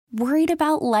Worried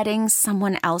about letting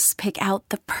someone else pick out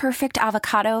the perfect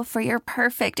avocado for your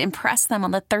perfect impress them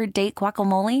on the third date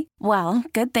guacamole? Well,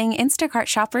 good thing Instacart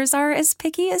shoppers are as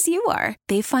picky as you are.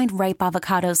 They find ripe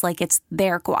avocados like it's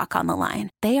their guac on the line.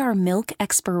 They are milk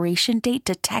expiration date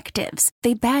detectives.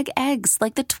 They bag eggs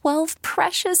like the 12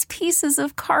 precious pieces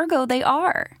of cargo they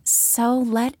are. So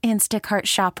let Instacart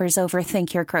shoppers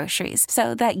overthink your groceries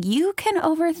so that you can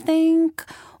overthink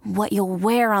what you'll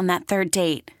wear on that third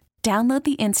date. Download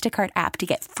the Instacart app to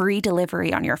get free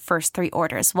delivery on your first 3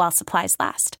 orders while supplies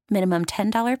last. Minimum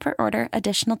 $10 per order.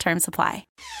 Additional terms apply.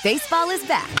 Baseball is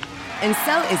back, and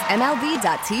so is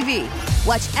MLB.tv.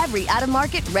 Watch every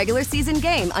out-of-market regular season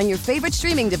game on your favorite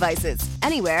streaming devices.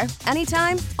 Anywhere,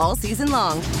 anytime, all season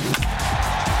long.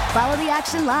 Follow the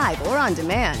action live or on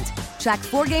demand. Track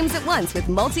 4 games at once with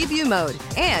multi-view mode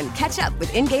and catch up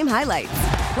with in-game highlights.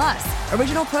 Plus,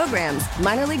 original programs,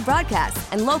 minor league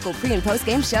broadcasts, and local pre- and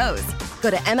post-game shows. Go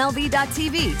to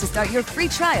MLB.tv to start your free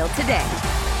trial today.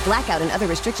 Blackout and other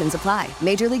restrictions apply.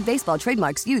 Major League Baseball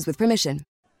trademarks used with permission.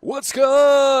 What's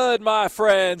good, my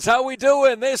friends? How we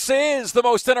doing? This is the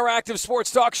most interactive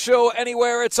sports talk show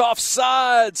anywhere. It's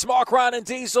Offsides. Mark, Ryan, and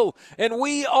Diesel, and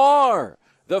we are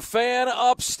the Fan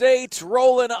Upstate,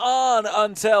 rolling on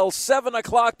until 7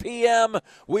 o'clock p.m.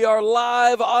 We are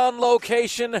live on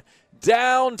location,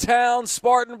 downtown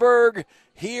Spartanburg,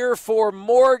 here for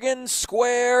Morgan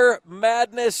Square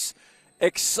Madness.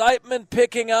 Excitement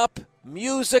picking up.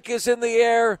 Music is in the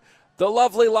air. The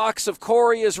lovely locks of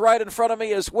Corey is right in front of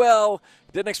me as well.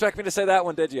 Didn't expect me to say that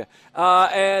one, did you?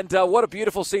 And what a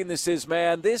beautiful scene this is,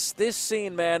 man. This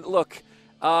scene, man, look,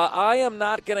 I am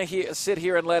not going to sit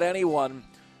here and let anyone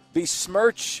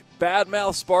besmirch,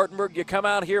 badmouth Spartanburg. You come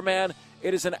out here, man,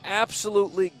 it is an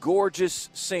absolutely gorgeous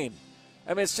scene.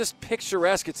 I mean, it's just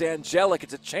picturesque. It's angelic.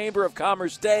 It's a Chamber of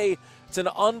Commerce day. It's an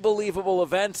unbelievable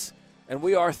event, and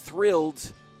we are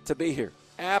thrilled to be here.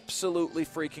 Absolutely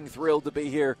freaking thrilled to be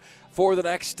here for the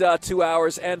next 2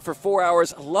 hours and for 4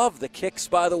 hours. Love the kicks,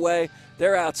 by the way.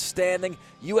 They're outstanding.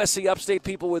 USC Upstate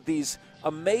people with these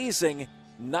amazing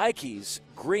Nikes,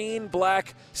 green,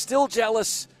 black. Still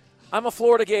jealous. I'm a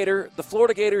Florida Gator. The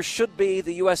Florida Gators should be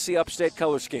the USC Upstate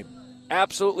color scheme.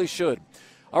 Absolutely should.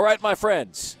 All right, my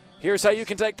friends, here's how you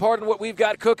can take part in what we've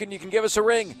got cooking. You can give us a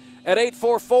ring at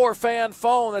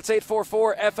 844-FAN-PHONE. That's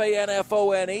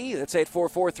 844-FANFONE. That's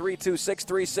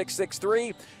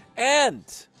 844-326-3663. And,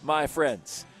 my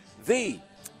friends, the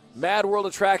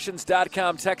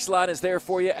MadWorldAttractions.com text line is there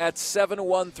for you at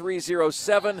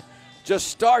 71307. Just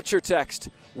start your text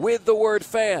with the word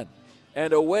fan,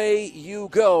 and away you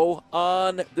go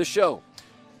on the show.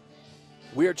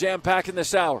 We are jam-packing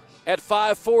this hour. At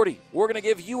 5:40, we're going to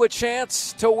give you a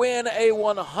chance to win a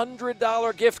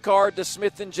 $100 gift card to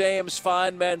Smith & James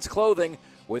Fine Men's Clothing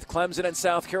with Clemson and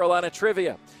South Carolina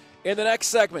trivia. In the next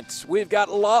segment, we've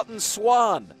got Lawton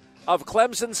Swann of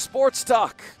Clemson Sports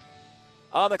Talk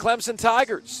on the Clemson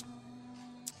Tigers.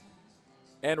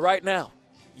 And right now,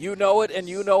 you know it and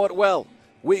you know it well.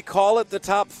 We call it the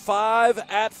Top 5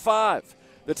 at 5.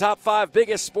 The top 5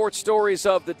 biggest sports stories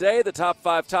of the day, the top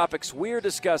 5 topics we're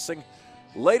discussing.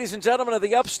 Ladies and gentlemen of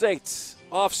the Upstate,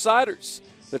 Offsiders,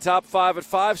 the Top 5 at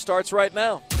 5 starts right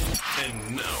now.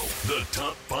 And now, the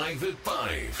Top 5 at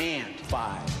 5. And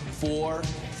 5, 4,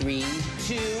 3,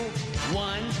 2,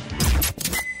 1.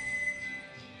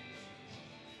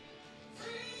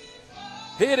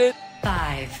 Hit it.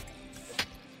 5.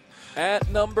 At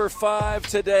number 5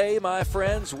 today, my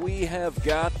friends, we have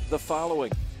got the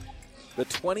following. The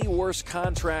 20 worst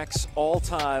contracts all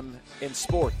time in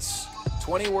sports.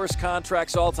 20 worst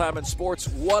contracts all time in sports.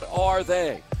 What are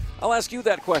they? I'll ask you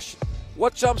that question.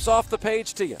 What jumps off the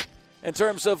page to you in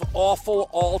terms of awful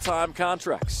all-time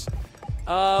contracts?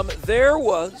 There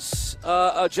was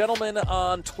a gentleman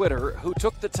on Twitter who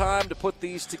took the time to put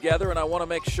these together, and I want to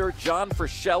make sure John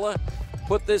Frischella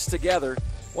put this together. I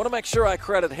want to make sure I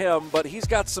credit him, but he's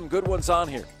got some good ones on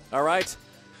here, all right?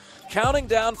 Counting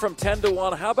down from 10 to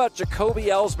 1, how about Jacoby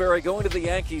Ellsbury going to the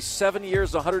Yankees, 7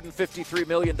 years, $153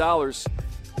 million,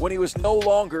 when he was no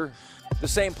longer the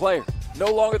same player, no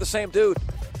longer the same dude?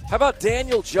 How about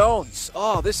Daniel Jones?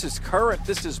 Oh, this is current.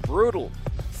 This is brutal.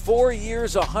 4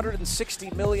 years,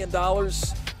 $160 million.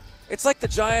 It's like the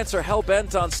Giants are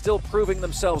hell-bent on still proving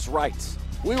themselves right.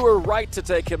 We were right to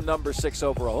take him number 6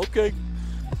 overall. Okay.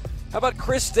 How about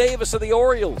Chris Davis of the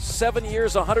Orioles? 7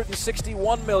 years,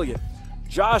 $161 million.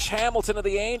 Josh Hamilton of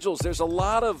the Angels. There's a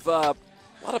lot of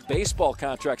baseball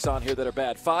contracts on here that are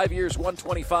bad. 5 years,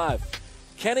 $125.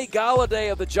 Kenny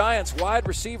Golladay of the Giants, wide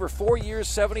receiver, 4 years,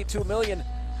 $72 million.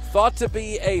 Thought to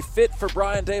be a fit for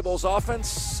Brian Daboll's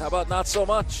offense. How about not so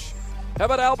much? How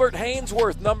about Albert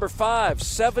Haynesworth, number 5,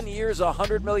 7 years,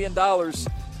 $100 million.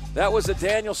 That was a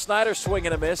Daniel Snyder swing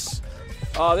and a miss.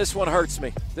 This one hurts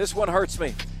me.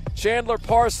 Chandler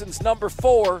Parsons, number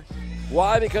 4.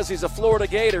 Why? Because he's a Florida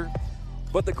Gator.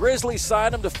 But the Grizzlies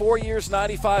signed him to 4 years,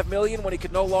 $95 million when he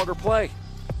could no longer play.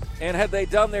 And had they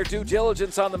done their due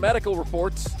diligence on the medical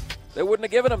reports, they wouldn't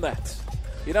have given him that.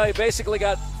 He basically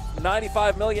got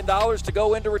 $95 million to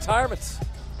go into retirement.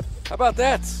 How about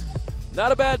that?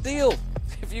 Not a bad deal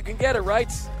if you can get it,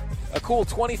 right? A cool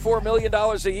 $24 million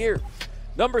a year.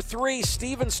 Number 3,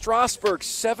 Steven Strasburg,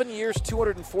 7 years,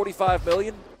 $245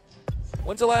 million.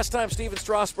 When's the last time Steven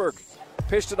Strasburg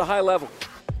pitched at a high level?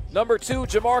 Number 2,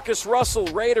 Jamarcus Russell,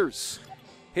 Raiders.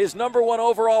 His number 1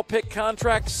 overall pick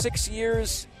contract, 6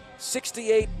 years,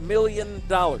 $68 million.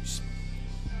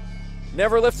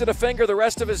 Never lifted a finger the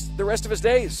rest of his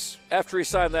days after he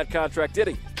signed that contract, did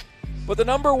he? But the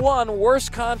number 1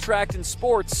 worst contract in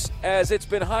sports, as it's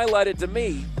been highlighted to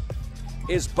me,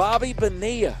 is Bobby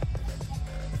Bonilla.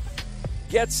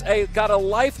 Got a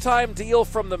lifetime deal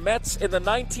from the Mets in the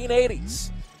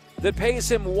 1980s that pays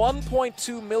him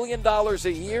 $1.2 million a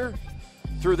year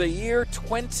through the year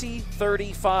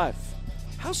 2035.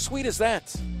 How sweet is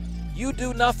that? You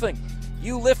do nothing.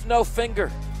 You lift no finger.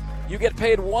 You get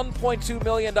paid $1.2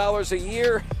 million a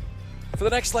year for the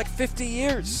next 50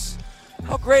 years.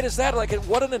 How great is that?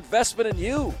 What an investment in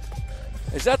you.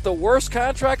 Is that the worst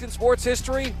contract in sports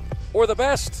history or the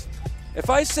best? If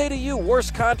I say to you,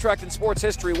 worst contract in sports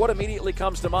history, what immediately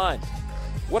comes to mind?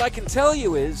 What I can tell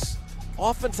you is,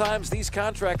 oftentimes these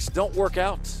contracts don't work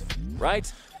out,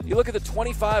 right? You look at the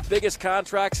 25 biggest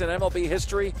contracts in MLB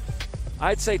history,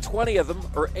 I'd say 20 of them,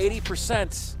 or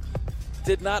 80%,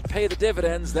 did not pay the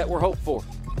dividends that were hoped for.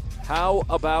 How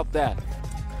about that?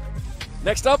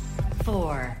 Next up,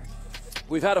 4.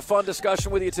 We've had a fun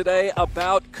discussion with you today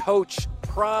about Coach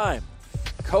Prime.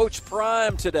 Coach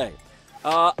Prime today.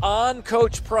 On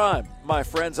Coach Prime, my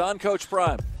friends, on Coach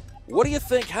Prime. What do you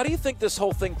think? How do you think this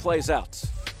whole thing plays out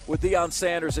with Deion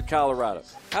Sanders at Colorado?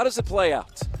 How does it play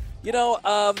out?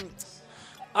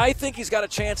 I think he's got a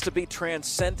chance to be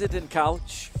transcended in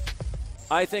college.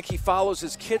 I think he follows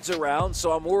his kids around,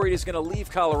 so I'm worried he's going to leave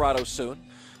Colorado soon.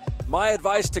 My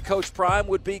advice to Coach Prime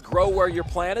would be grow where you're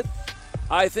planted.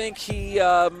 I think he's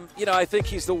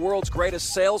the world's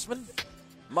greatest salesman.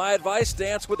 My advice,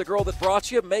 dance with the girl that brought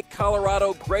you. Make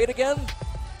Colorado great again.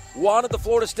 Wanted the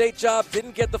Florida State job,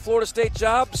 didn't get the Florida State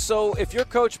job. So if you're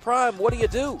Coach Prime, what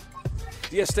do?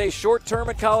 Do you stay short-term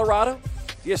at Colorado?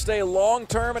 Do you stay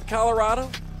long-term at Colorado?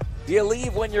 Do you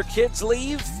leave when your kids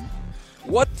leave?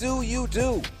 What do you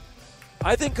do?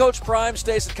 I think Coach Prime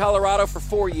stays at Colorado for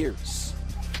 4 years.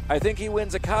 I think he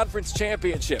wins a conference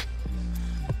championship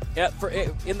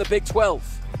in the Big 12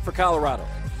 for Colorado.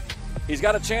 He's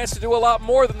got a chance to do a lot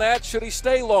more than that should he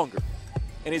stay longer.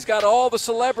 And he's got all the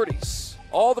celebrities,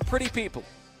 all the pretty people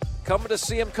coming to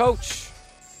see him coach.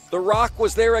 The Rock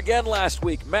was there again last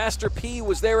week. Master P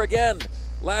was there again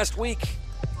last week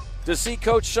to see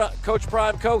Coach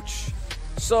Prime coach.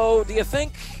 So do you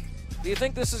think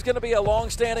this is going to be a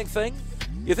long-standing thing?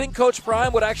 You think Coach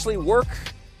Prime would actually work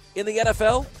in the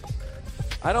NFL?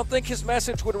 I don't think his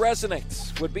message would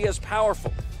resonate, would be as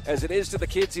powerful as it is to the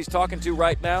kids he's talking to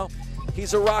right now.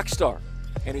 He's a rock star,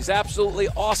 and he's absolutely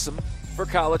awesome for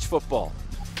college football.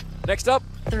 Next up,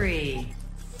 3.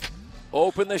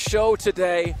 Open the show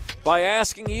today by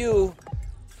asking you,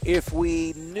 if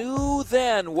we knew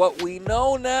then what we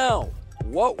know now,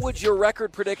 what would your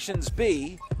record predictions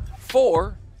be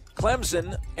for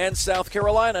Clemson and South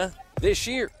Carolina this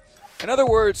year? In other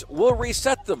words, we'll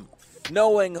reset them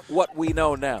knowing what we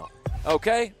know now.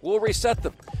 Okay? We'll reset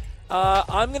them.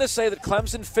 I'm going to say that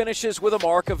Clemson finishes with a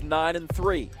mark of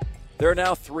 9-3. They're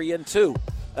now 3-2.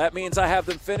 That means I have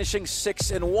them finishing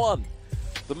 6-1.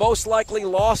 The most likely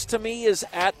loss to me is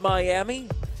at Miami.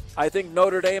 I think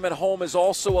Notre Dame at home is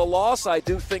also a loss. I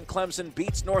do think Clemson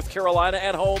beats North Carolina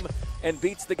at home and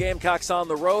beats the Gamecocks on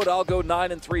the road. I'll go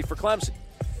 9-3 for Clemson.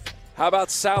 How about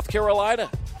South Carolina?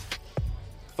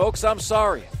 Folks, I'm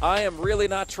sorry. I am really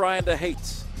not trying to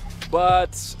hate.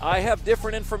 But I have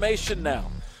different information now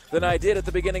than I did at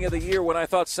the beginning of the year when I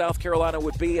thought South Carolina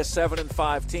would be a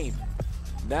 7-5 team.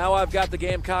 Now I've got the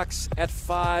Gamecocks at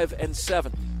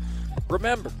 5-7.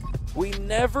 Remember, we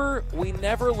never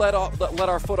let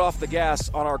our foot off the gas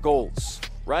on our goals,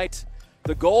 right?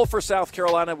 The goal for South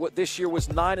Carolina this year was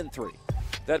 9-3.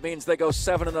 That means they go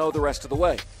 7-0 the rest of the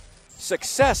way.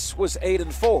 Success was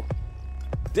 8-4.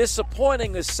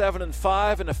 Disappointing is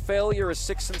 7-5, and a failure is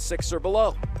 6-6 or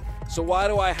below. So why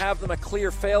do I have them a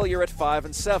clear failure at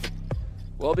 5-7?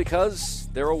 Well, because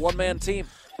they're a one-man team.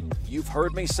 You've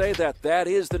heard me say that. That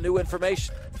is the new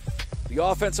information. The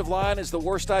offensive line is the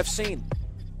worst I've seen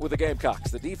with the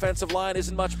Gamecocks. The defensive line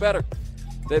isn't much better.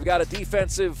 They've got a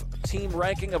defensive team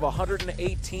ranking of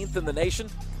 118th in the nation.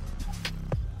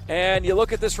 And you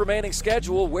look at this remaining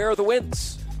schedule, where are the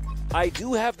wins? I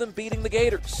do have them beating the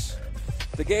Gators.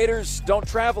 The Gators don't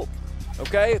travel,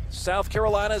 okay? South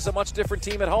Carolina is a much different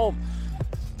team at home.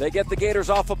 They get the Gators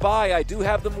off a bye. I do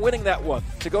have them winning that one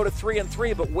to go to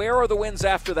 3-3, but where are the wins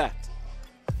after that?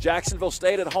 Jacksonville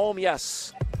State at home,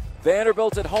 yes.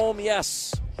 Vanderbilt at home,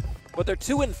 yes. But they're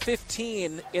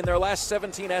 2-15 in their last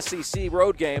 17 SEC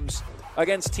road games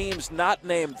against teams not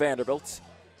named Vanderbilt.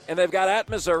 And they've got at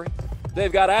Missouri.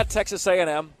 They've got at Texas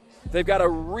A&M. They've got a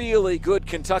really good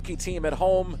Kentucky team at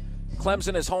home.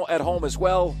 Clemson is at home as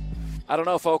well. I don't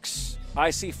know, folks. I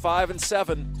see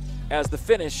 5-7 as the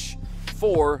finish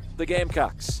for the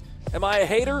Gamecocks. Am I a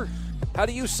hater? How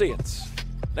do you see it?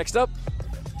 Next up.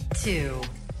 2.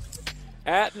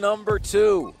 At number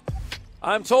 2.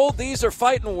 I'm told these are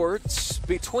fighting words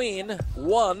between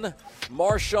one,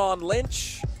 Marshawn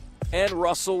Lynch, and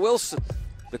Russell Wilson.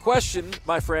 The question,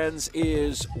 my friends,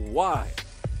 is why?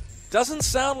 Doesn't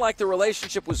sound like the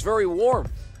relationship was very warm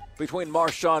between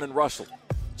Marshawn and Russell.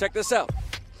 Check this out.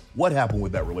 What happened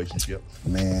with that relationship?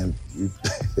 Man,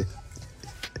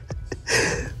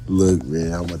 look,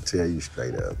 man, I'm gonna tell you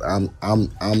straight up.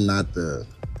 I'm not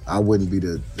I wouldn't be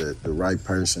the right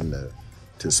person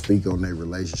to speak on their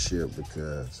relationship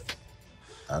because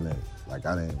I didn't with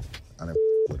them.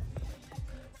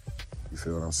 You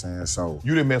feel what I'm saying? So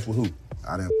You didn't mess with who?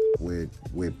 I didn't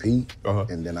with Pete,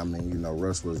 and then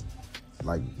Russ was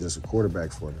like just a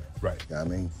quarterback for me. Right. You know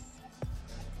what I mean?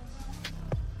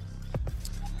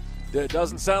 It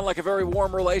doesn't sound like a very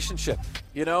warm relationship.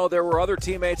 You know, there were other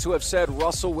teammates who have said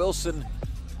Russell Wilson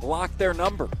blocked their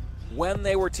number. When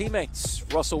they were teammates,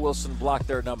 Russell Wilson blocked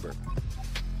their number.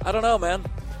 I don't know, man.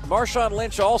 Marshawn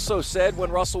Lynch also said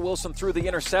when Russell Wilson threw the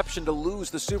interception to lose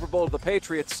the Super Bowl to the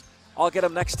Patriots, I'll get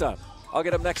him next time. I'll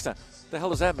get him next time. What the hell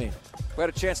does that mean? We had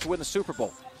a chance to win the Super Bowl.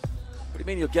 What do you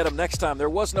mean you'll get him next time? There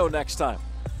was no next time.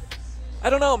 I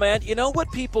don't know, man. You know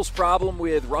what people's problem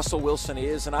with Russell Wilson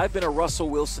is? And I've been a Russell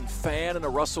Wilson fan and a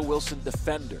Russell Wilson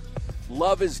defender.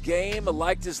 Love his game,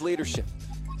 liked his leadership.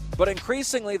 But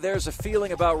increasingly there's a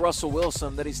feeling about Russell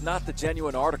Wilson that he's not the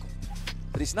genuine article,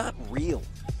 that he's not real,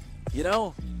 you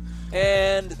know?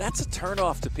 And that's a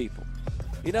turnoff to people.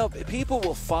 You know, people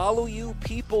will follow you.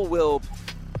 People will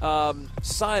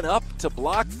sign up to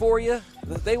block for you.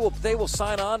 They will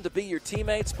sign on to be your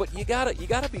teammates, but you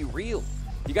gotta be real.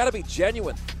 You gotta be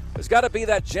genuine. There's gotta be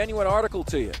that genuine article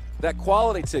to you, that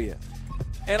quality to you.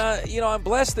 And I'm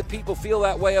blessed that people feel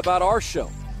that way about our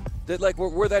show. That like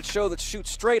we're that show that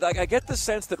shoots straight. Like I get the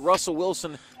sense that Russell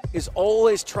Wilson is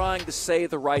always trying to say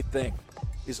the right thing.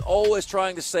 He's always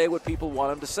trying to say what people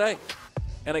want him to say.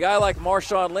 And a guy like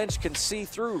Marshawn Lynch can see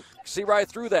right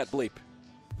through that bleep.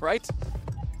 Right?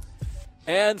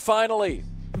 And finally,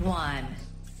 1.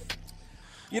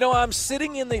 You know, I'm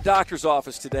sitting in the doctor's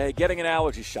office today getting an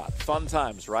allergy shot. Fun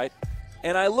times, right?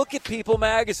 And I look at People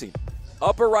Magazine.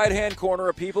 Upper right-hand corner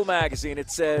of People Magazine, it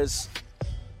says,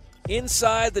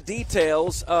 inside the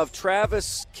details of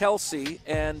Travis Kelce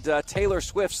and Taylor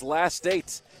Swift's last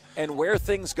date and where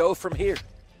things go from here.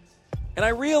 And I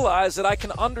realize that I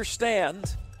can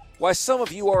understand why some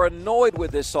of you are annoyed with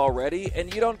this already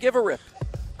and you don't give a rip.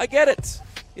 I get it.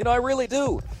 You know, I really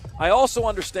do. I also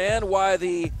understand why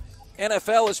the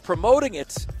NFL is promoting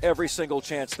it every single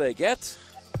chance they get.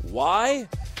 Why?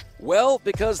 Well,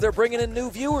 because they're bringing in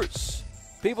new viewers.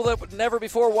 People that would never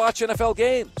before watch NFL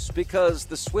games because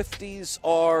the Swifties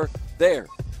are there.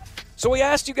 So we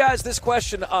asked you guys this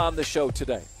question on the show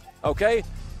today, okay?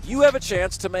 You have a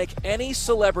chance to make any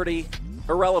celebrity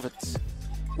irrelevant.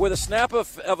 With a snap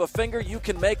of a finger, you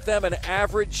can make them an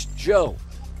average Joe,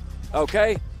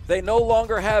 okay? They no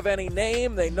longer have any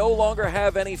name. They no longer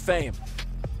have any fame.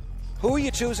 Who are you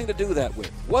choosing to do that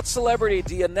with? What celebrity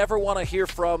do you never want to hear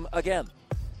from again?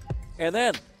 And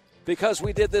then, because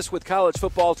we did this with college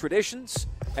football traditions,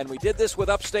 and we did this with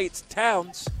upstate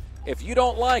towns, if you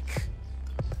don't like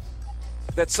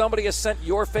that somebody has sent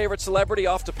your favorite celebrity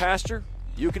off to pasture,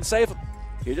 you can save them.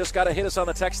 You just got to hit us on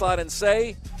the text line and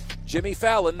say, Jimmy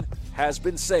Fallon has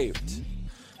been saved.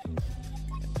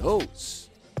 And those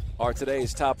are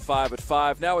today's top 5 at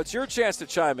 5. Now it's your chance to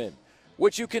chime in,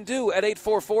 which you can do at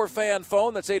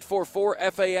 844-FAN-PHONE. That's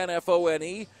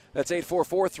 844-FANFONE. That's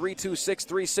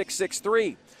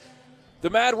 844-326-3663. The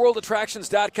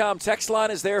MadWorldAttractions.com text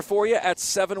line is there for you at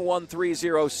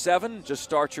 71307. Just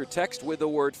start your text with the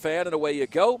word fan and away you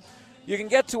go. You can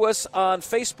get to us on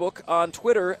Facebook, on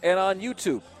Twitter, and on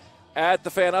YouTube. at The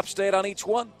Fan Upstate on each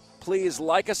one. Please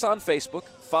like us on Facebook,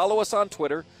 follow us on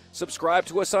Twitter, subscribe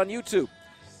to us on YouTube,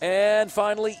 and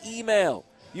finally, email.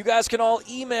 You guys can all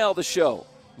email the show.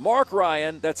 Mark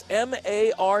Ryan, that's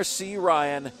M-A-R-C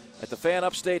Ryan, at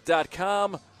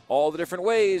thefanupstate.com. All the different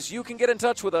ways you can get in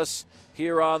touch with us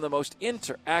here on the most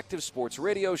interactive sports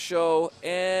radio show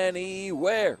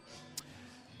anywhere.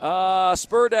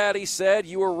 Spur Daddy said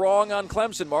you were wrong on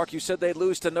Clemson, Mark. You said they'd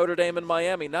lose to Notre Dame and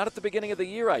Miami. Not at the beginning of the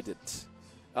year, I didn't.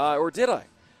 Or did I?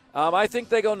 I think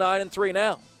they go 9-3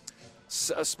 now.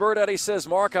 Spur Daddy says,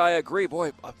 Mark, I agree.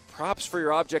 Boy, props for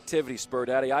your objectivity, Spur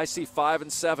Daddy. I see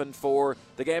 5-7 for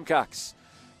the Gamecocks.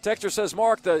 Texter says,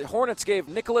 Mark, the Hornets gave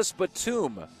Nicholas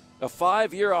Batum a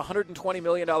 5-year, $120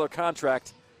 million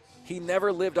contract. He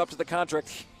never lived up to the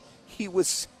contract. He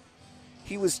was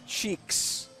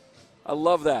cheeks. I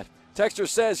love that. Texter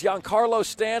says, Giancarlo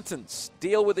Stanton's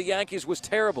deal with the Yankees was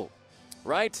terrible,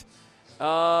 right?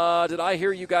 Did I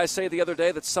hear you guys say the other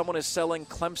day that someone is selling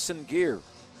Clemson gear?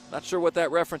 Not sure what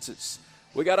that references.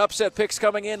 We got upset picks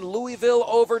coming in. Louisville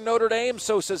over Notre Dame,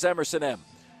 so says Emerson M.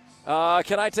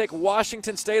 Can I take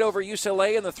Washington State over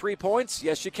UCLA in the 3 points?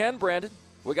 Yes, you can, Brandon.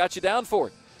 We got you down for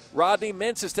it. Rodney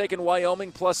Mintz has taken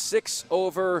Wyoming +6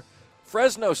 over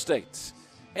Fresno State.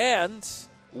 And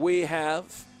we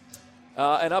have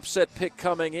an upset pick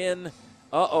coming in.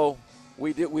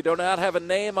 We do not have a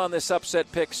name on this upset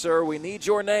pick, sir. We need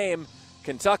your name.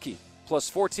 Kentucky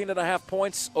 +14.5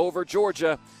 points over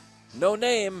Georgia. No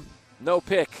name, no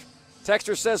pick.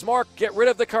 Texter says, Mark, get rid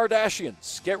of the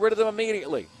Kardashians. Get rid of them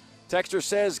immediately. Texter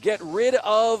says, get rid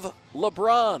of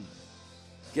LeBron.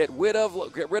 Get rid of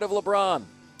LeBron.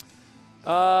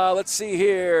 Let's see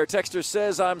here. Texter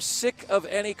says, I'm sick of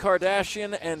any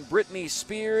Kardashian and Britney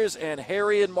Spears and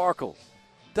Harry and Markle.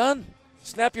 Done.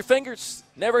 Snap your fingers.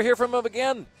 Never hear from them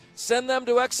again. Send them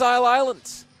to Exile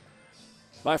Island.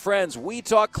 My friends, we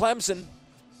talk Clemson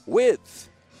with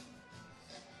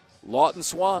Lawton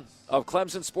Swann of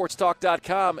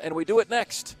ClemsonSportsTalk.com, and we do it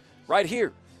next, right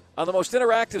here on the most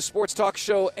interactive sports talk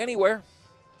show anywhere.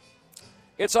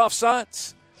 It's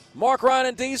Offsides. Mark, Ryan,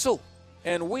 and Diesel,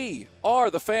 and we are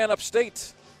the Fan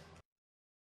Upstate.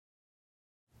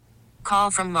 Call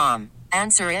from mom.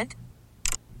 Answer it.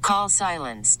 Call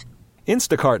silenced.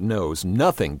 Instacart knows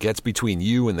nothing gets between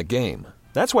you and the game.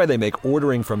 That's why they make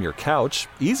ordering from your couch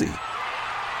easy.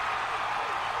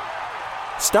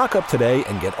 Stock up today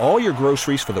and get all your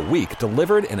groceries for the week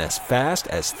delivered in as fast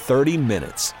as 30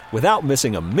 minutes without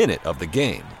missing a minute of the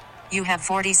game. You have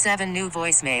 47 new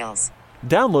voicemails.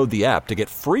 Download the app to get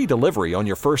free delivery on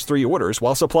your first 3 orders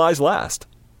while supplies last.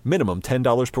 Minimum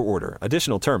 $10 per order.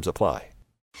 Additional terms apply.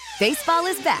 Baseball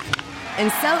is back,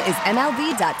 and so is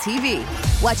MLB.tv.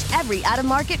 Watch every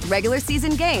out-of-market regular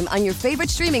season game on your favorite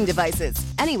streaming devices,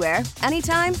 anywhere,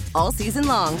 anytime, all season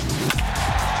long.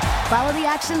 Follow the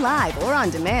action live or on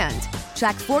demand.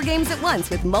 Track 4 games at once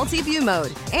with multi-view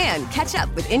mode and catch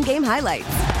up with in-game highlights.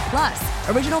 Plus,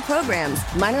 original programs,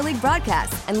 minor league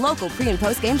broadcasts, and local pre- and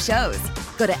post-game shows.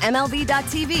 Go to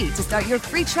MLB.tv to start your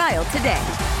free trial today.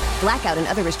 Blackout and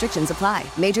other restrictions apply.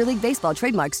 Major League Baseball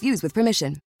trademarks used with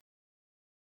permission.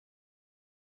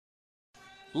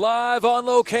 Live on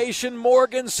location,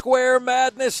 Morgan Square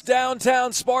Madness,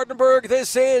 downtown Spartanburg.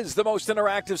 This is the most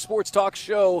interactive sports talk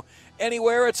show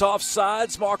anywhere. It's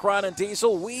Offsides. Mark, Ryan, and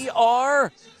Diesel. We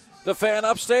are the Fan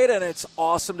Upstate, and it's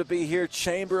awesome to be here.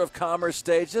 Chamber of Commerce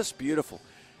stage, just beautiful.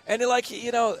 And look,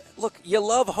 you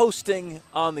love hosting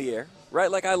on the air, right?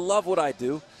 Like, I love what I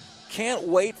do. Can't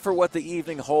wait for what the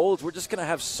evening holds. We're just going to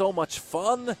have so much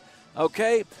fun,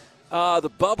 okay?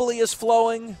 The bubbly is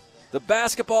flowing. The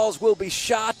basketballs will be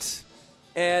shot,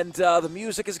 and the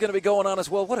music is going to be going on as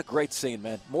well. What a great scene,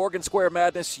 man. Morgan Square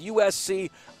Madness, USC,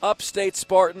 Upstate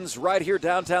Spartans, right here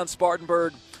downtown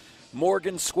Spartanburg.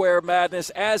 Morgan Square Madness,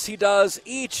 as he does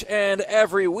each and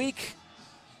every week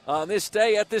on this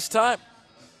day at this time.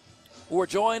 We're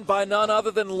joined by none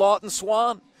other than Lawton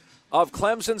Swann of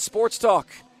Clemson Sports Talk.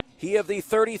 He of the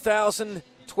 30,000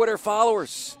 Twitter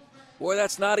followers. Boy,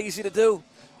 that's not easy to do.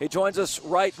 He joins us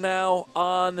right now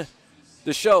on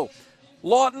the show.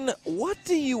 Lawton, what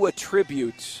do you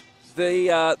attribute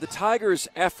the Tigers'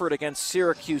 effort against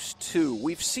Syracuse to?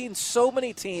 We've seen so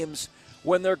many teams,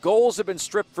 when their goals have been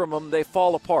stripped from them, they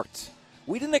fall apart.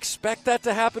 We didn't expect that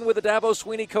to happen with the Dabo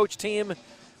Swinney coach team,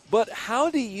 but how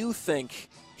do you think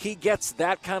he gets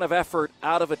that kind of effort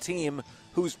out of a team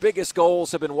whose biggest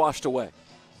goals have been washed away?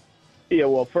 Yeah,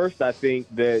 well, first I think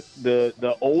that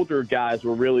the older guys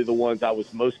were really the ones I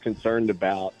was most concerned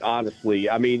about, honestly.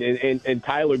 I mean, and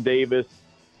Tyler Davis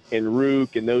and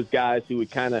Rook and those guys who would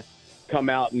kind of come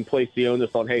out and place the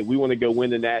onus on, hey, we want to go win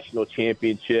the national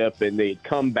championship, and they'd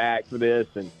come back for this.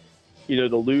 And, to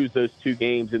lose those 2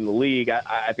 games in the league,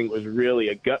 I think was really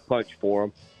a gut punch for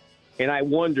them. And I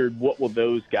wondered, what will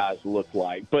those guys look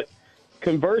like? But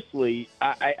conversely,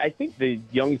 I think the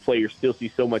young players still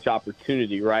see so much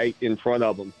opportunity right in front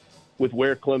of them with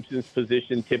where Clemson's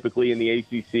positioned typically in the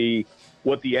ACC,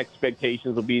 what the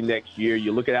expectations will be next year.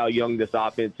 You look at how young this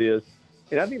offense is,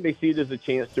 and I think they see it as a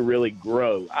chance to really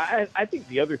grow. I think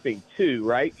the other thing, too,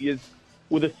 right, is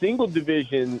with a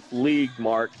single-division league,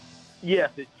 Mark,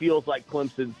 yes, it feels like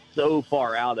Clemson's so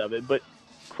far out of it, but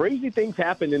crazy things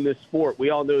happen in this sport. We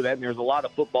all know that, and there's a lot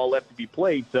of football left to be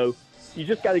played, so you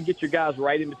just got to get your guys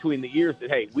right in between the ears that,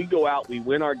 hey, we go out, we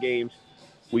win our games,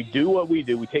 we do what we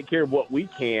do, we take care of what we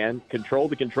can, control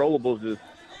the controllables, as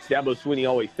Dabo Swinney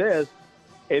always says,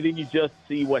 and then you just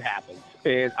see what happens.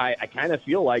 And I kind of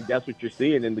feel like that's what you're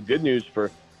seeing. And the good news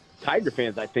for Tiger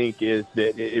fans, I think, is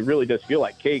that it really does feel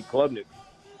like Cade Klubnik's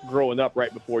growing up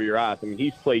right before your eyes. I mean,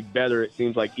 he's played better, it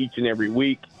seems like, each and every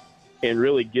week, and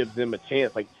really gives them a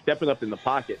chance, like stepping up in the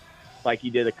pocket like he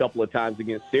did a couple of times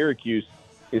against Syracuse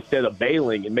instead of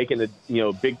bailing and making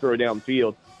a big throw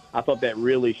downfield. I thought that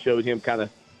really showed him kind of,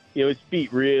 his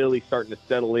feet really starting to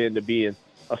settle into being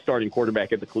a starting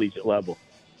quarterback at the collegiate level.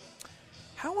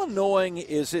 How annoying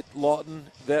is it, Lawton,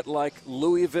 that like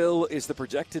Louisville is the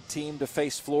projected team to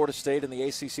face Florida State in the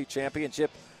ACC championship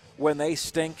when they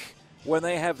stink, when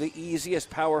they have the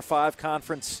easiest Power 5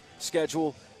 conference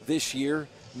schedule this year?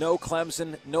 No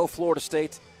Clemson, no Florida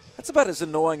State. That's about as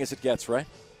annoying as it gets, right?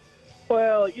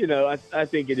 Well, I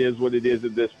think it is what it is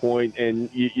at this point, and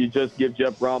you just give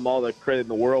Jeff Brom all the credit in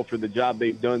the world for the job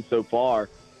they've done so far.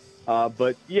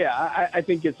 But, yeah, I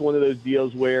think it's one of those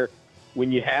deals where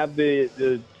when you have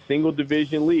the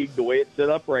single-division league, the way it's set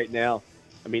up right now,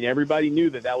 I mean, everybody knew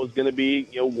that was going to be,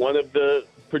 one of the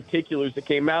particulars that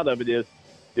came out of it is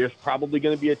there's probably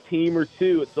going to be a team or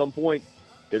two at some point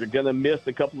that are going to miss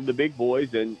a couple of the big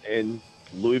boys, and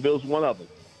Louisville's one of them.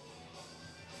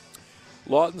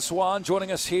 Lawton, Swann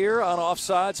joining us here on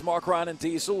Offsides. Mark, Ryan, and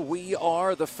Diesel. We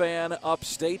are the Fan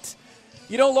Upstate.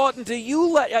 Lawton, do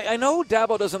you I know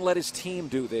Dabo doesn't let his team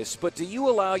do this, but do you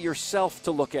allow yourself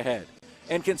to look ahead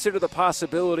and consider the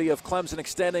possibility of Clemson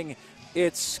extending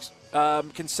its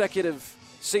consecutive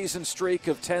season streak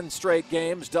of 10 straight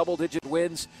games, double-digit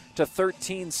wins, to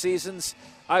 13 seasons?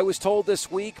 I was told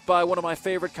this week by one of my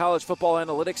favorite college football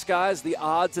analytics guys, the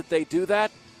odds that they do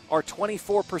that are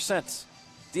 24%.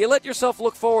 Do you let yourself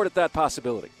look forward at that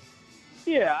possibility?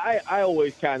 Yeah, I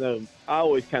always kind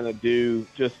of do,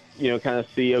 just, kind of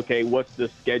see, okay, what's the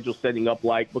schedule setting up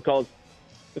like? Because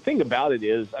the thing about it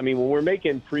is, I mean, when we're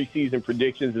making preseason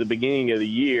predictions at the beginning of the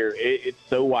year, it's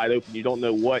so wide open. You don't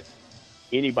know what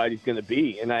anybody's going to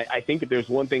be. And I think if there's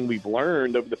one thing we've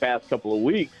learned over the past couple of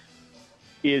weeks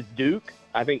is Duke.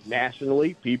 I think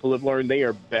nationally, people have learned they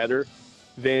are better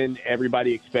than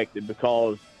everybody expected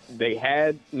because they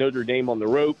had Notre Dame on the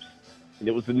ropes, and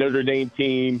it was the Notre Dame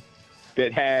team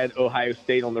that had Ohio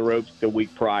State on the ropes the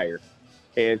week prior.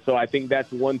 And so I think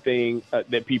that's one thing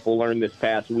that people learned this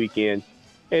past weekend.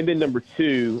 And then number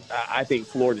two, I think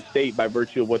Florida State, by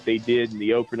virtue of what they did in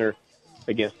the opener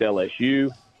against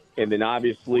LSU, and then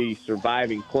obviously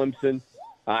surviving Clemson,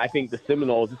 I think the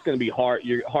Seminoles, it's going to be hard.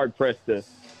 You're hard-pressed to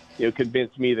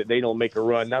convince me that they don't make a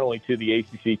run, not only to the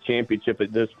ACC championship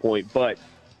at this point, but,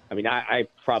 I mean, I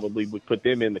probably would put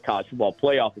them in the college football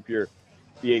playoff if you're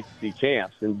the ACC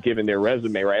champs, and given their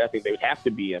resume, right, I think they would have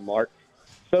to be in, Mark.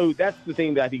 So that's the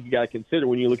thing that I think you got to consider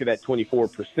when you look at that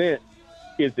 24%,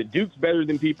 is that Duke's better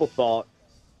than people thought,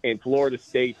 and Florida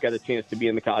State's got a chance to be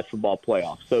in the college football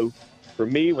playoff. So for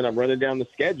me, when I'm running down the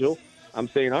schedule, I'm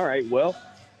saying, all right, well,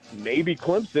 maybe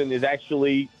Clemson is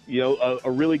actually, a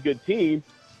really good team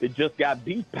that just got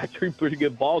beat by three pretty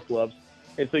good ball clubs.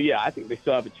 And so, yeah, I think they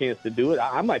still have a chance to do it.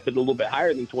 I might put it a little bit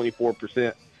higher than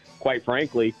 24%, quite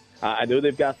frankly. I know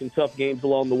they've got some tough games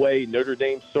along the way. Notre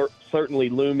Dame certainly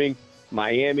looming,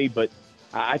 Miami, but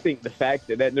I think the fact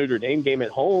that Notre Dame game at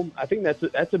home, I think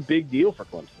that's a big deal for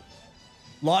Clemson.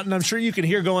 Lawton, I'm sure you can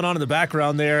hear going on in the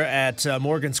background there at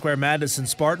Morgan Square Madness in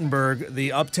Spartanburg,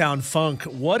 the Uptown Funk.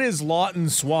 What is Lawton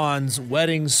Swann's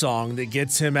wedding song that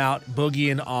gets him out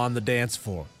boogieing on the dance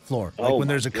floor? Like when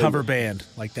there's a cover band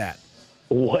like that.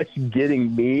 What's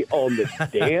getting me on the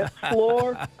dance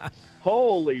floor?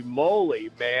 Holy moly,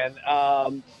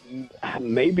 man.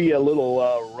 Maybe a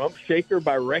little Rump Shaker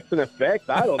by Rex and Effects.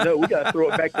 I don't know. We got to throw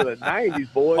it back to the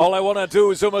 90s, boys. All I want to do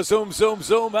is zoom, a zoom, zoom,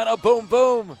 zoom, and a boom,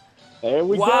 boom. There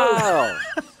we go.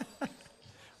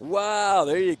 Wow,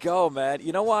 there you go, man.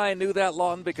 You know why I knew that,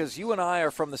 Lawton? Because you and I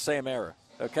are from the same era.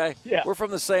 Okay? Yeah. We're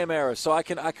from the same era, so I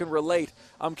can relate.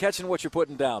 I'm catching what you're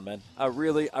putting down, man. I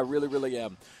really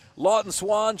am. Lawton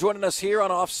Swann joining us here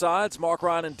on Offsides. Mark,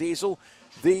 Ryan, and Diesel,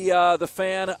 the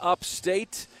fan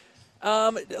upstate.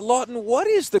 Lawton, what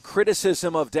is the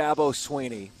criticism of Dabo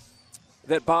Swinney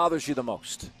that bothers you the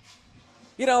most?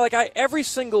 You know, like every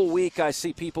single week I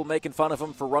see people making fun of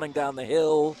him for running down the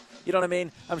hill. You know what I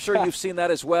mean? I'm sure you've seen that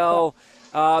as well.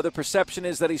 The perception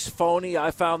is that he's phony.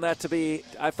 I found that to be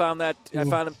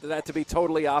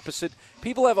totally opposite.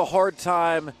 People have a hard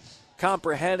time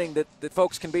comprehending that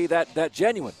folks can be that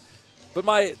genuine. But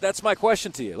that's my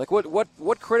question to you. Like,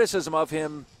 what criticism of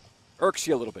him irks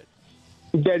you a little bit?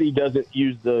 That he doesn't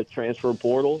use the transfer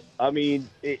portal. I mean,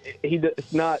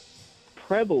 it's not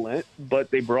prevalent, but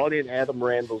they brought in Adam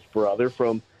Randall's brother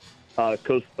from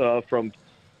Coastal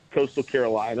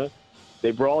Carolina.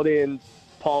 They brought in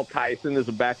Paul Tyson as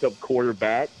a backup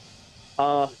quarterback.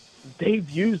 They've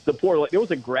used the portal. There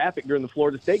was a graphic during the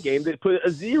Florida State game that put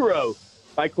a 0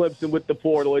 by Clemson with the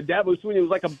portal, and Dabo Swinney was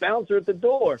like a bouncer at the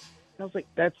door. And I was like,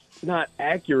 that's not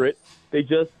accurate. They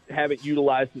just haven't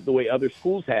utilized it the way other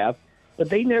schools have, but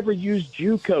they never used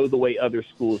JUCO the way other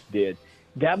schools did.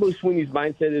 Dabo Swinney's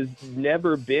mindset has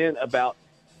never been about,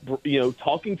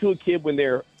 talking to a kid when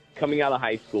they're coming out of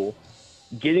high school,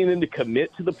 getting them to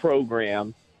commit to the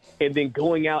program, and then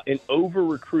going out and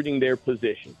over-recruiting their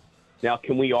position. Now,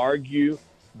 can we argue,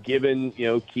 given,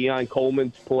 Keon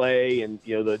Coleman's play and,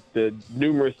 the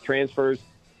numerous transfers,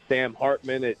 Sam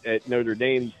Hartman at Notre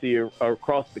Dame, you see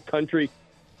across the country,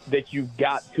 that you've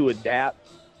got to adapt?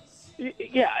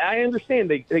 Yeah, I understand.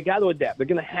 They got to adapt. They're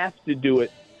going to have to do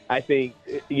it, I think,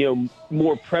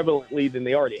 more prevalently than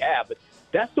they already have. But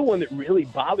that's the one that really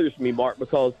bothers me, Mark,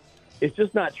 because it's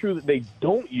just not true that they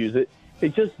don't use it. They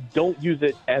just don't use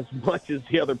it as much as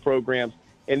the other programs,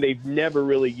 and they've never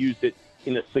really used it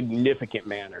in a significant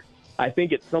manner. I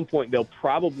think at some point they'll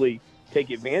probably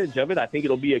take advantage of it. I think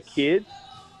it'll be a kid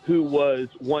who was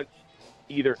once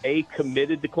either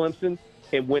committed to Clemson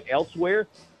and went elsewhere,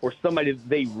 or somebody that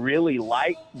they really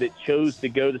liked that chose to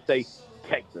go to, say,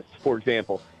 Texas, for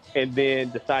example, and then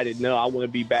decided, no, I want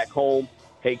to be back home.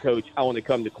 Hey, coach, I want to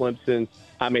come to Clemson.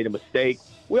 I made a mistake.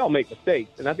 We all make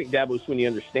mistakes, and I think Dabo Swinney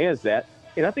understands that.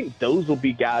 And I think those will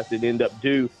be guys that end up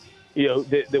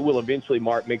that will eventually,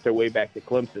 Mark, make their way back to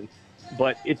Clemson.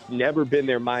 But it's never been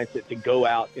their mindset to go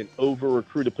out and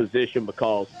over-recruit a position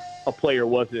because a player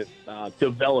wasn't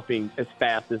developing as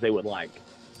fast as they would like.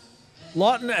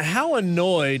 Lawton, how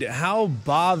annoyed, how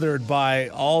bothered by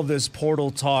all this portal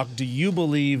talk do you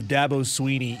believe Dabo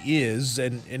Swinney is?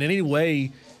 And in any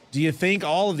way, do you think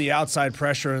all of the outside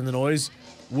pressure and the noise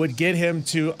would get him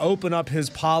to open up his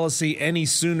policy any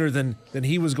sooner than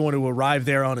he was going to arrive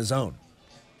there on his own?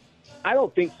 I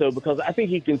don't think so, because I think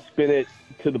he can spin it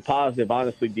to the positive,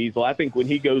 honestly, Diesel. I think when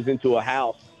he goes into a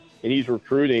house and he's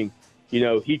recruiting,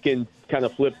 he can kind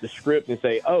of flip the script and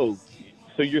say, oh,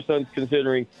 so your son's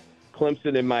considering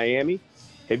Clemson and Miami?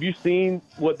 Have you seen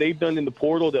what they've done in the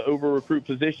portal to over-recruit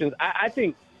positions? I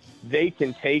think they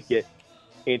can take it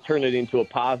and turn it into a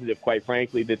positive, quite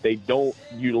frankly, that they don't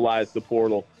utilize the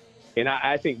portal. And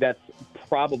I think that's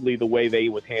probably the way they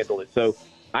would handle it. So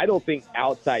I don't think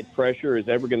outside pressure is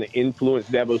ever going to influence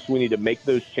Dabo Swinney to make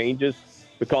those changes,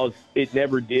 because it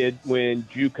never did when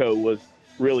JUCO was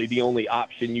really the only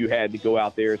option you had to go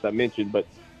out there, as I mentioned. But,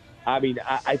 I mean,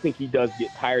 I think he does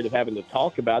get tired of having to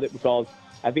talk about it, because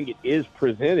I think it is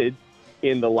presented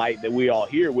in the light that we all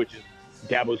hear, which is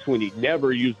Dabo Swinney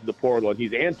never uses the portal, and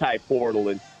he's anti-portal,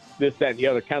 and this, that, and the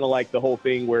other, kind of like the whole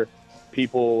thing where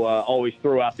people always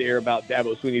throw out there about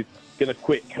Dabo Swinney's going to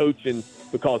quit coaching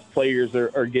because players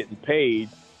are getting paid,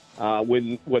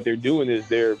 when what they're doing is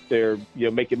they're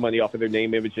making money off of their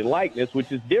name, image, and likeness,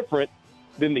 which is different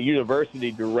than the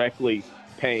university directly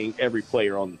paying every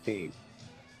player on the team.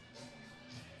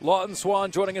 Lawton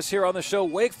Swann joining us here on the show.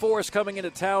 Wake Forest coming into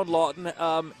town, Lawton.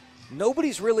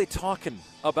 Nobody's really talking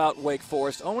about Wake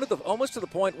Forest, almost to the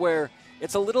point where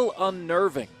it's a little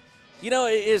unnerving.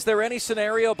 Is there any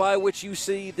scenario by which you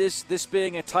see this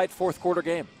being a tight fourth quarter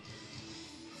game?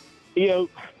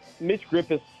 Mitch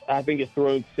Griffiths, I think, has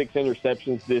thrown 6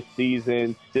 interceptions this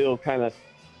season. Still kind of,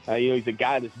 he's a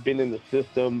guy that's been in the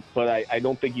system, but I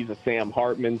don't think he's a Sam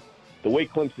Hartman. The way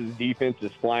Clemson's defense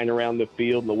is flying around the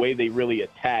field and the way they really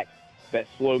attack that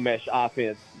slow mesh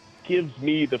offense gives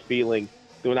me the feeling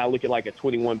that when I look at like a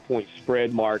 21-point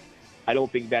spread, Mark, I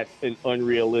don't think that's an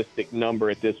unrealistic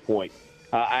number at this point.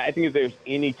 I think if there's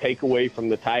any takeaway from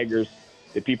the Tigers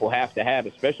that people have to have,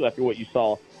 especially after what you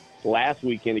saw last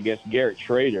weekend against Garrett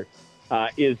Schrader,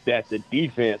 is that the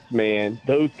defense, man,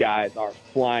 those guys are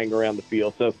flying around the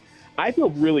field. So I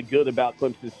feel really good about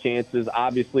Clemson's chances.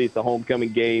 Obviously, it's a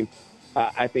homecoming game.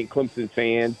 I think Clemson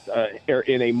fans are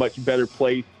in a much better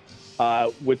place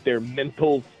with their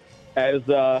mentals, as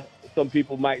some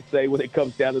people might say, when it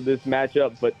comes down to this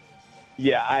matchup. But,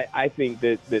 yeah, I think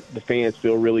that the fans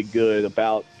feel really good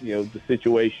about, the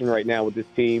situation right now with this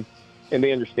team. And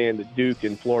they understand that Duke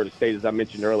and Florida State, as I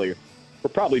mentioned earlier, were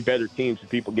probably better teams than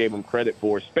people gave them credit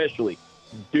for, especially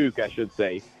Duke, I should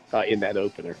say, in that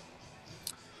opener.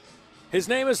 His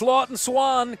name is Lawton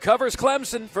Swann, covers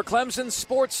Clemson for Clemson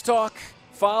Sports Talk.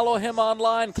 Follow him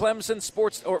online, Clemson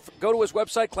Sports, or go to his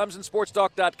website,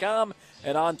 clemsonsportstalk.com,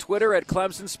 and on Twitter at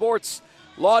Clemson Sports.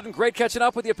 Lawton, great catching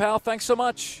up with you, pal. Thanks so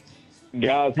much.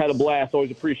 Guys, had a blast.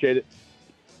 Always appreciate it.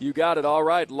 You got it. All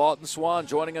right, Lawton Swann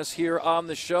joining us here on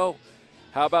the show.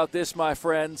 How about this, my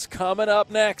friends? Coming up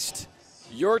next,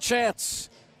 your chance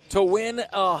to win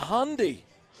a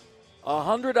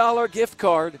 $100 gift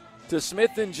card to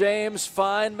Smith & James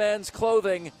Fine Men's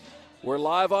Clothing. We're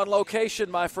live on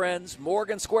location, my friends.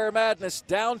 Morgan Square Madness,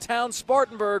 downtown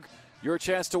Spartanburg. Your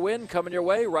chance to win coming your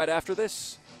way right after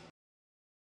this.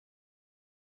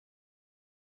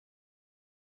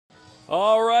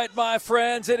 All right, my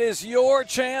friends, it is your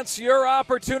chance, your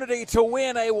opportunity to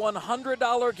win a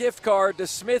 $100 gift card to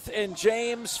Smith &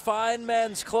 James Fine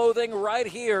Men's Clothing right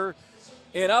here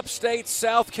in upstate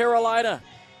South Carolina.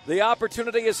 The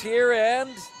opportunity is here, and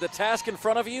the task in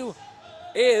front of you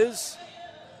is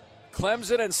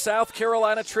Clemson and South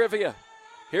Carolina trivia.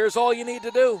 Here's all you need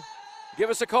to do. Give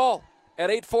us a call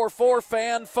at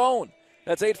 844-FAN-PHONE.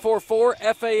 That's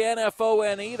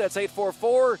 844-FANFONE. That's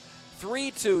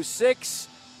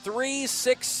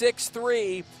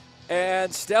 844-326-3663.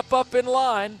 And step up in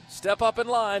line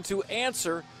to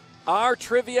answer our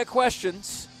trivia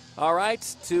questions. All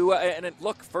right?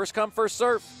 Look, first come, first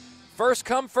serve. First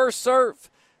come, first serve.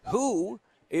 Who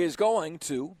is going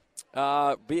to be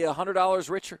 $100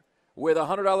 richer with a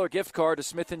 $100 gift card to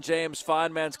Smith & James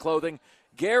Fine Men's Clothing,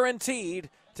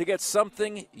 guaranteed to get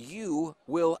something you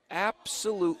will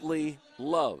absolutely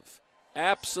love.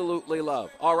 Absolutely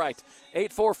love. All right,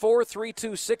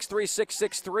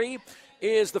 844-326-3663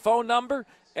 is the phone number.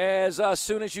 As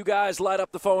soon as you guys light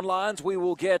up the phone lines, we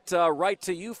will get right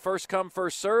to you. First come,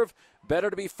 first serve. Better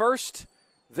to be first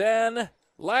than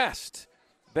last.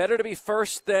 Better to be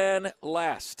first than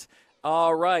last.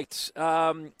 All right.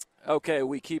 Okay,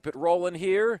 we keep it rolling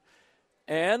here.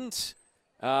 And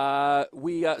so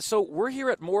we're here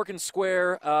at Morgan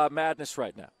Square Madness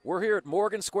right now. We're here at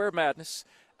Morgan Square Madness.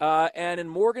 And in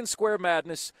Morgan Square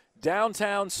Madness,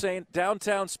 downtown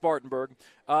Spartanburg,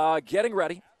 getting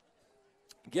ready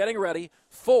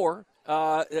for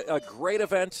a great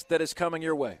event that is coming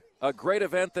your way. A great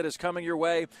event that is coming your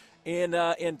way in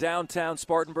downtown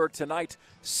Spartanburg tonight.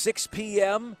 6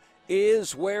 p.m.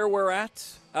 is where we're at,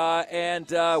 and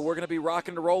we're going to be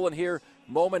rocking and rolling here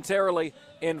momentarily.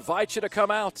 Invite you to come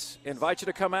out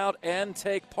and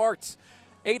take part.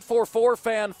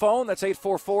 844-FAN-PHONE. That's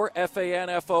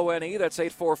 844-FANFONE. That's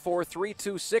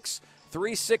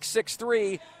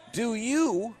 844-326-3663. Do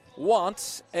you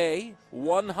want a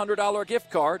 $100 gift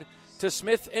card to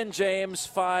Smith & James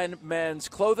Fine Men's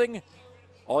Clothing?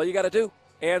 All you got to do,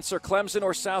 answer Clemson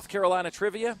or South Carolina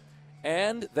trivia,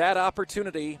 and that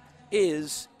opportunity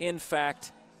is, in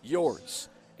fact, yours.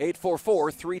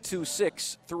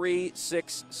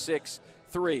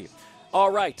 844-326-3663.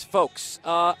 All right, folks,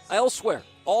 elsewhere,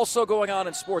 also going on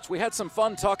in sports, we had some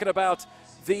fun talking about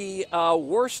the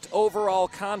worst overall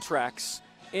contracts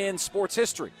in sports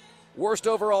history. Worst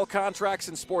overall contracts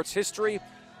in sports history.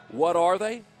 What are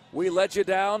they? We led you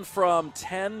down from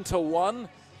 10 to 1.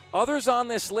 Others on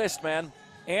this list, man.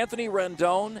 Anthony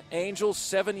Rendon, Angels,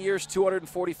 7 years,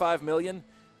 $245 million,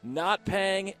 not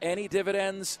paying any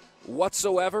dividends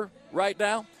whatsoever right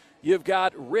now. You've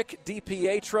got Rick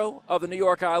DiPietro of the New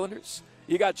York Islanders.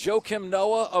 You got Joakim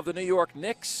Noah of the New York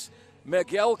Knicks,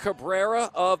 Miguel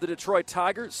Cabrera of the Detroit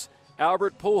Tigers,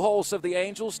 Albert Pujols of the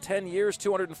Angels, 10 years,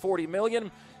 $240 million,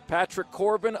 Patrick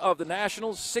Corbin of the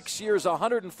Nationals, 6 years,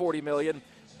 $140 million,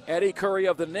 Eddie Curry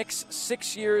of the Knicks,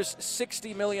 6 years,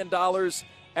 $60 million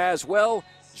as well.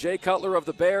 Jay Cutler of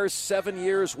the Bears, 7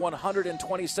 years,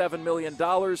 $127 million.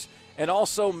 And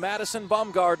also Madison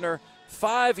Bumgarner,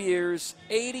 5 years,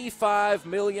 $85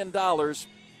 million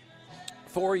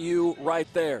for you right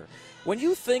there. When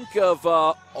you think of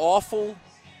awful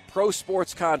pro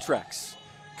sports contracts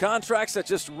that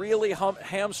just really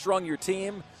hamstrung your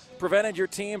team, prevented your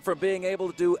team from being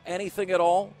able to do anything at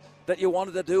all that you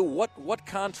wanted to do, what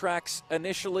contracts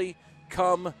initially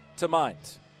come to mind?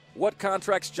 What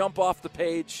contracts jump off the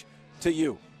page to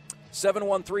you?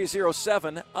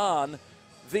 71307 on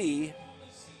the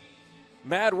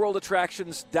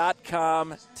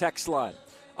MadWorldAttractions.com text line.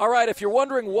 All right, if you're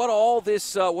wondering what all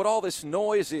this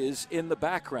noise is in the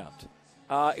background,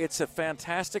 it's a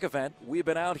fantastic event. We've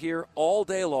been out here all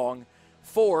day long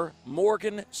for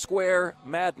Morgan Square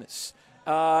Madness.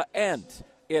 And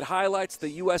it highlights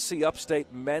the USC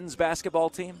Upstate men's basketball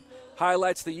team,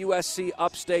 highlights the USC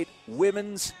Upstate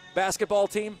women's basketball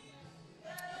team,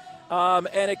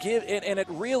 and it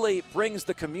really brings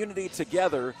the community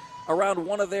together around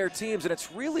one of their teams, and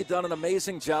it's really done an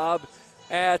amazing job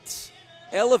at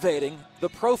elevating the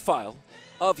profile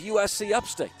of USC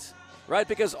Upstate, right?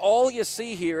 Because all you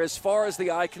see here, as far as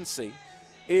the eye can see,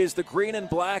 is the green and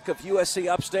black of USC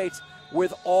Upstate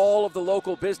with all of the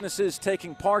local businesses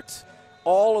taking part,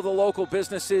 all of the local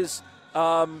businesses,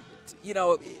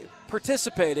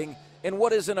 participating in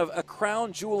what is a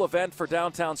crown jewel event for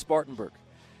downtown Spartanburg.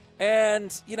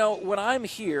 And, when I'm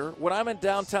here, when I'm in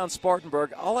downtown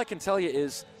Spartanburg, all I can tell you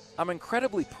is I'm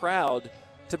incredibly proud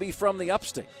to be from the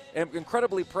Upstate. I'm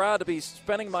incredibly proud to be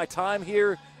spending my time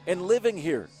here and living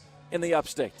here in the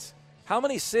Upstate. How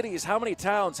many cities, how many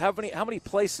towns, how many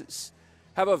places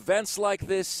have events like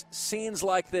this, scenes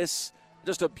like this,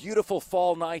 just a beautiful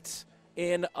fall night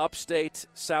in Upstate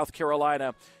South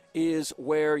Carolina is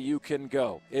where you can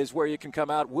go, is where you can come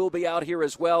out. We'll be out here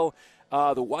as well.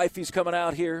 The wifey's coming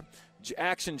out here.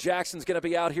 Action Jackson's going to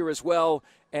be out here as well.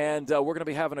 And we're going to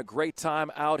be having a great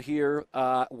time out here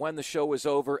when the show is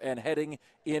over and heading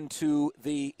into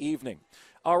the evening.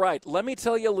 All right, let me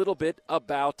tell you a little bit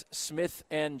about Smith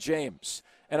 & James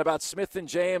and about Smith &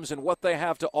 James and what they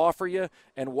have to offer you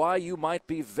and why you might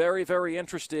be very, very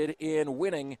interested in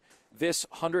winning this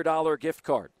 $100 gift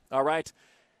card. All right?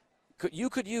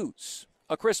 You could use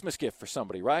a Christmas gift for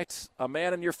somebody, right? A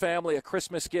man in your family, a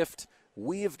Christmas gift.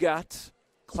 We've got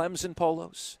Clemson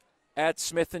polos at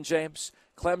Smith & James,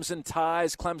 Clemson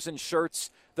ties, Clemson shirts,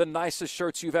 the nicest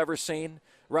shirts you've ever seen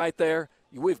right there.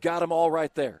 We've got them all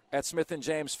right there at Smith &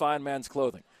 James Fine Men's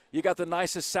Clothing. You got the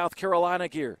nicest South Carolina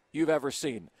gear you've ever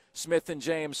seen, Smith &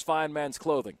 James Fine Men's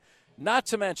Clothing. Not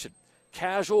to mention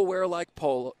casual wear like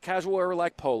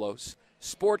polos,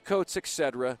 sport coats,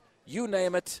 etc. You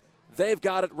name it, they've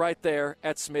got it right there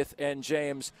at Smith &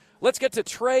 James. Let's get to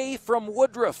Trey from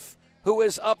Woodruff, who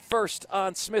is up first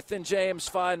on Smith & James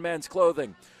Fine Men's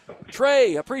Clothing.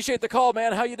 Trey, appreciate the call,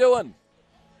 man. How you doing?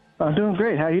 I'm doing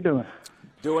great. How you doing?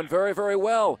 Doing very, very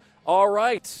well. All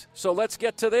right, so let's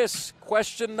get to this.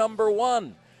 Question number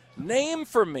one. Name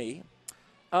for me,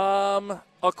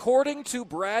 according to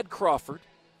Brad Crawford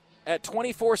at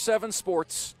 24/7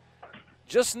 Sports,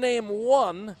 just name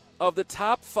one of the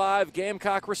top 5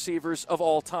 Gamecock receivers of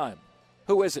all time.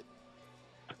 Who is it?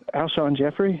 Alshon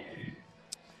Jeffrey.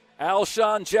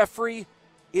 Alshon Jeffrey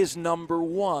is number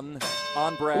 1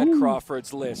 on Brad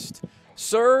Crawford's list.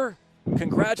 Sir,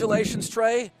 congratulations,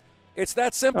 Trey. It's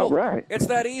that simple. All right. It's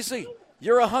that easy.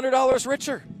 You're $100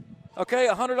 richer. Okay,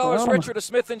 $100 richer to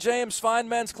Smith & James Fine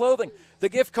Men's Clothing. The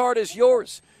gift card is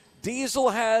yours.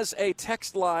 Diesel has a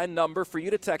text line number for you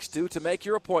to text to make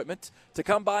your appointment, to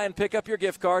come by and pick up your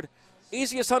gift card.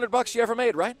 Easiest $100 you ever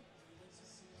made, right?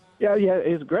 Yeah,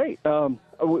 it's great. My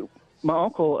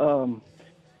uncle,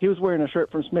 he was wearing a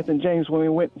shirt from Smith & James when we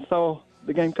went and saw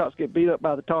the Gamecocks get beat up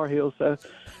by the Tar Heels. So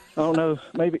I don't know.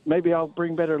 Maybe I'll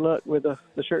bring better luck with the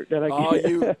shirt that I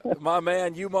get. Oh, my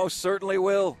man, you most certainly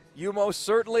will. You most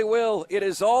certainly will. It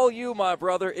is all you, my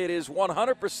brother. It is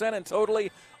 100% and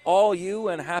totally all you,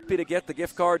 and happy to get the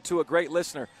gift card to a great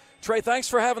listener. Trey, thanks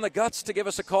for having the guts to give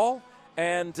us a call.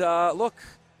 And, look,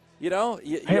 you have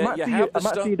the stuff. I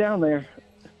might see you down there.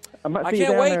 I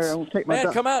can't wait.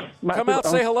 Man, come out. Come out,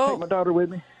 say hello. Take my daughter with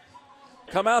me.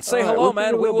 Come out, say hello,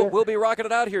 man. We'll be rocking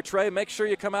it out here, Trey. Make sure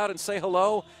you come out and say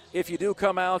hello. If you do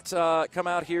come out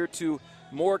here to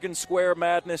Morgan Square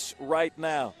Madness right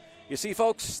now. You see,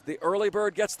 folks, the early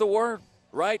bird gets the worm,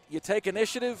 right? You take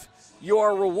initiative, you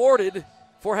are rewarded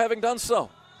for having done so.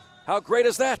 How great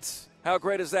is that? How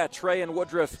great is that? Trey and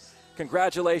Woodruff,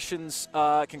 congratulations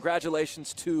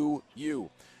to you.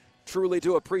 Truly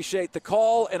do appreciate the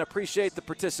call and appreciate the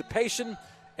participation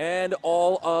and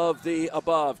all of the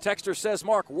above. Texter says,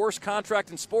 Mark, worst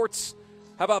contract in sports.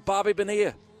 How about Bobby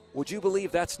Bonilla? Would you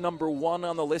believe that's number 1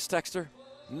 on the list, Texter?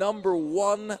 Number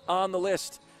 1 on the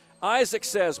list. Isaac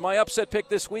says, my upset pick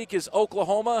this week is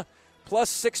Oklahoma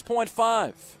plus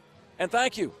 6.5. And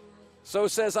thank you. So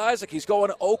says Isaac. He's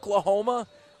going Oklahoma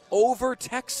over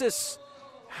Texas.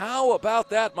 How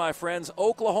about that, my friends?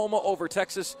 Oklahoma over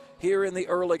Texas here in the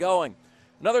early going.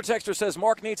 Another texter says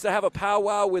Mark needs to have a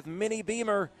powwow with Minnie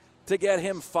Beamer to get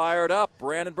him fired up.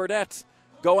 Brandon Burnett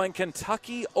going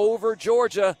Kentucky over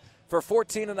Georgia for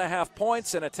 14.5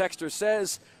 points. And a texter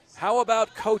says How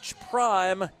about Coach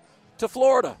Prime to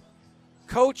Florida?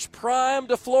 Coach Prime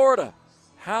to Florida.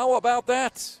 How about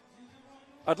that?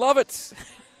 I'd love it.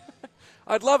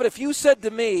 I'd love it if you said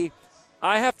to me,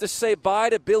 I have to say bye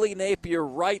to Billy Napier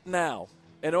right now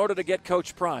in order to get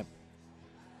Coach Prime.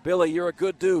 Billy, you're a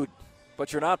good dude,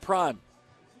 but you're not Prime.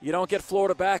 You don't get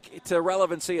Florida back to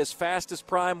relevancy as fast as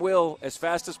Prime will, as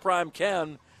fast as Prime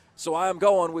can. So I am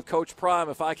going with Coach Prime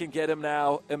if I can get him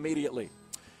now immediately.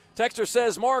 Texter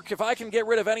says, Mark, if I can get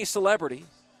rid of any celebrity,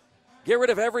 get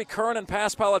rid of every current and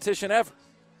past politician ever.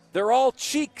 They're all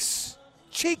cheeks.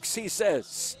 Cheeks, he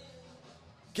says.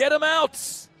 Get them out.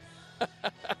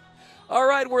 All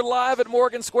right, we're live at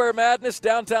Morgan Square Madness,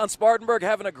 downtown Spartanburg,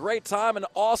 having a great time, an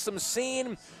awesome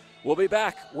scene. We'll be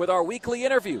back with our weekly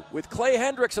interview with Clay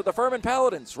Hendricks of the Furman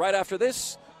Paladins. Right after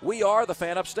this, we are the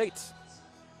Fan Upstate.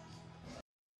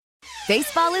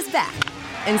 Baseball is back,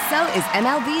 and so is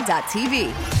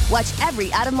MLB.tv. Watch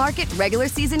every out-of-market regular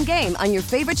season game on your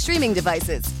favorite streaming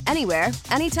devices, anywhere,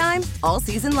 anytime, all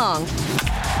season long.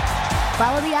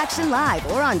 Follow the action live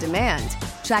or on demand.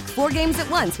 Track 4 games at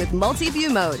once with multi-view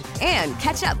mode and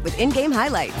catch up with in-game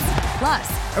highlights.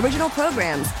 Plus, original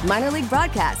programs, minor league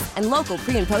broadcasts, and local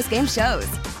pre- and post-game shows.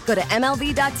 Go to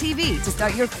MLB.tv to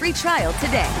start your free trial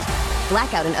today.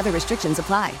 Blackout and other restrictions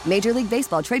apply. Major League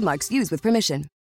Baseball trademarks used with permission.